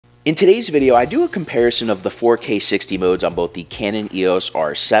In today's video, I do a comparison of the 4K 60 modes on both the Canon EOS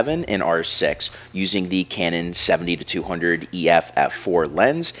R7 and R6 using the Canon 70-200 EF f4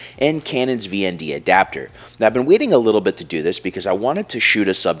 lens and Canon's VND adapter. Now, I've been waiting a little bit to do this because I wanted to shoot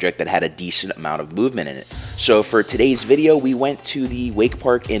a subject that had a decent amount of movement in it. So for today's video, we went to the wake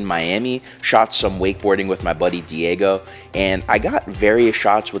park in Miami, shot some wakeboarding with my buddy Diego, and I got various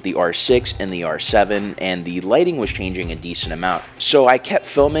shots with the R6 and the R7, and the lighting was changing a decent amount. So I kept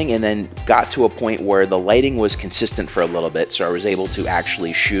filming and then got to a point where the lighting was consistent for a little bit, so I was able to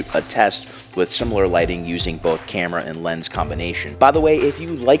actually shoot a test with similar lighting using both camera and lens combination. By the way, if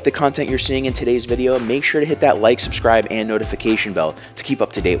you like the content you're seeing in today's video, make sure to hit that like, subscribe, and notification bell to keep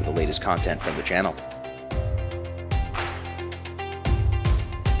up to date with the latest content from the channel.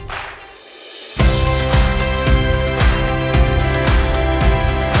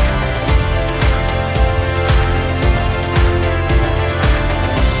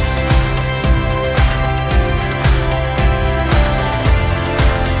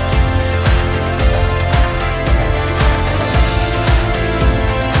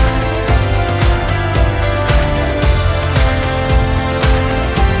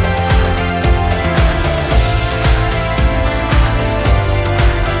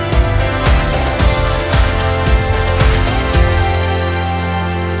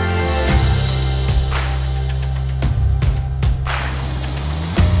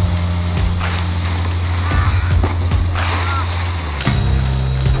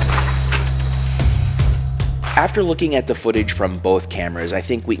 After looking at the footage from both cameras, I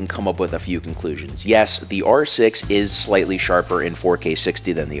think we can come up with a few conclusions. Yes, the R6 is slightly sharper in 4K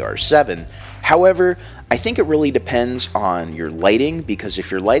 60 than the R7. However, I think it really depends on your lighting, because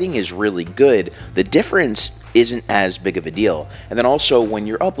if your lighting is really good, the difference isn't as big of a deal. And then also when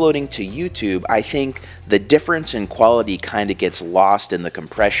you're uploading to YouTube, I think the difference in quality kind of gets lost in the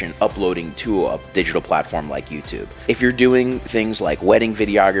compression uploading to a digital platform like YouTube. If you're doing things like wedding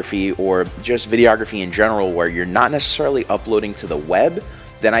videography or just videography in general where you're not necessarily uploading to the web,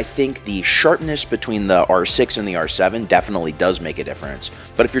 then I think the sharpness between the R6 and the R7 definitely does make a difference.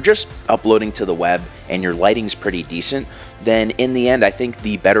 But if you're just uploading to the web and your lighting's pretty decent, then in the end, I think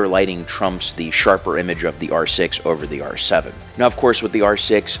the better lighting trumps the sharper image of the R6 over the R7. Now, of course, with the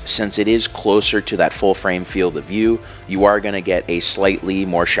R6, since it is closer to that full frame field of view, you are going to get a slightly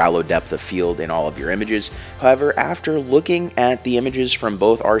more shallow depth of field in all of your images. However, after looking at the images from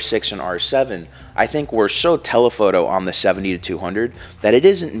both R6 and R7, I think we're so telephoto on the 70-200 that it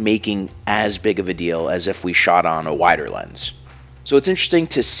isn't making as big of a deal as if we shot on a wider lens. So it's interesting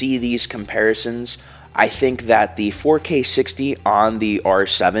to see these comparisons. I think that the 4K 60 on the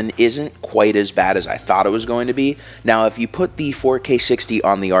R7 isn't quite as bad as I thought it was going to be. Now, if you put the 4K 60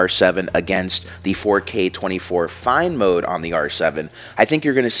 on the R7 against the 4K 24 fine mode on the R7, I think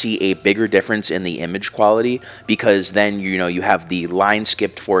you're going to see a bigger difference in the image quality, because then you have the line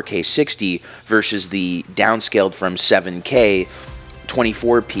skipped 4K 60 versus the downscaled from 7K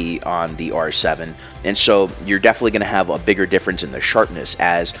 24p on the R7, and so you're definitely going to have a bigger difference in the sharpness,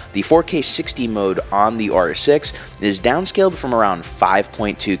 as the 4K 60 mode on the R6 is downscaled from around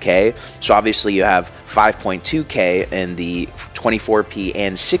 5.2K, so obviously you have 5.2K in the 24p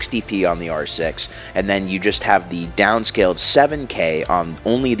and 60p on the R6, and then you just have the downscaled 7K on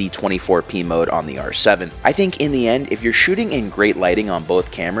only the 24p mode on the R7. I think in the end, if you're shooting in great lighting on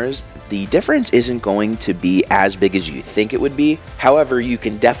both cameras, the difference isn't going to be as big as you think it would be. However, you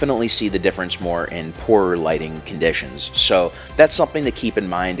can definitely see the difference more in poorer lighting conditions. So that's something to keep in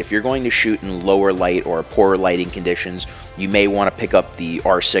mind. If you're going to shoot in lower light or poorer lighting conditions, you may want to pick up the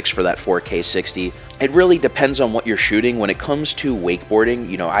R6 for that 4K 60. It really depends on what you're shooting. When it comes to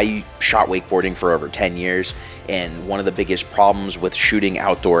wakeboarding, I shot wakeboarding for over 10 years, and one of the biggest problems with shooting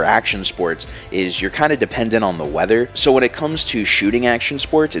outdoor action sports is you're kind of dependent on the weather. So when it comes to shooting action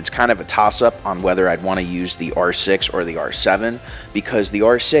sports, it's kind of a toss-up on whether I'd want to use the R6 or the R7, because the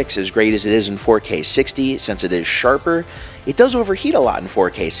R6, as great as it is in 4K 60, since it is sharper, it does overheat a lot in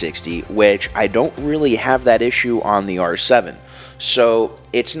 4K 60, which I don't really have that issue on the R7. So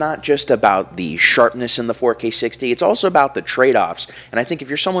it's not just about the sharpness in the 4K 60, it's also about the trade-offs. And I think if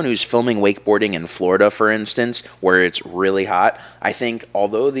you're someone who's filming wakeboarding in Florida, for instance, where it's really hot, I think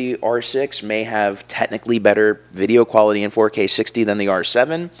although the R6 may have technically better video quality in 4K 60 than the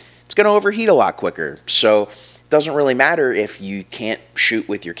R7, it's going to overheat a lot quicker. So doesn't really matter if you can't shoot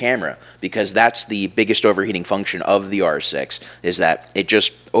with your camera, because that's the biggest overheating function of the R6, is that it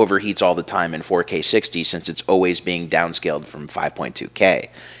just overheats all the time in 4K 60 since it's always being downscaled from 5.2K.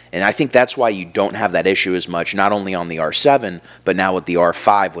 And I think that's why you don't have that issue as much, not only on the R7, but now with the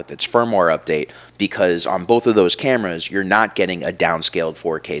R5 with its firmware update, because on both of those cameras, you're not getting a downscaled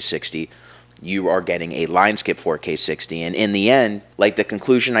 4K 60. You are getting a line skip 4K 60. And in the end, like the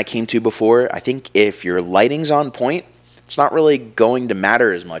conclusion I came to before, I think if your lighting's on point, it's not really going to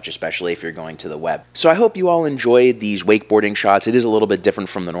matter as much, especially if you're going to the web. So I hope you all enjoyed these wakeboarding shots. It is a little bit different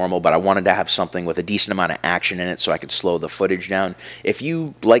from the normal, but I wanted to have something with a decent amount of action in it so I could slow the footage down. If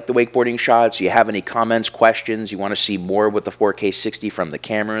you like the wakeboarding shots, you have any comments, questions, you want to see more with the 4K 60 from the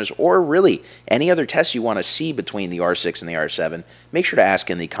cameras, or really any other tests you want to see between the R6 and the R7, make sure to ask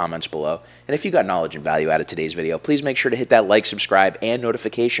in the comments below. And if you got knowledge and value out of today's video, please make sure to hit that like, subscribe, and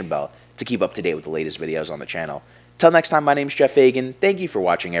notification bell to keep up to date with the latest videos on the channel. Till next time, my name is Geoff Fagien. Thank you for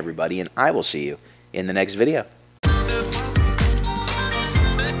watching, everybody, and I will see you in the next video.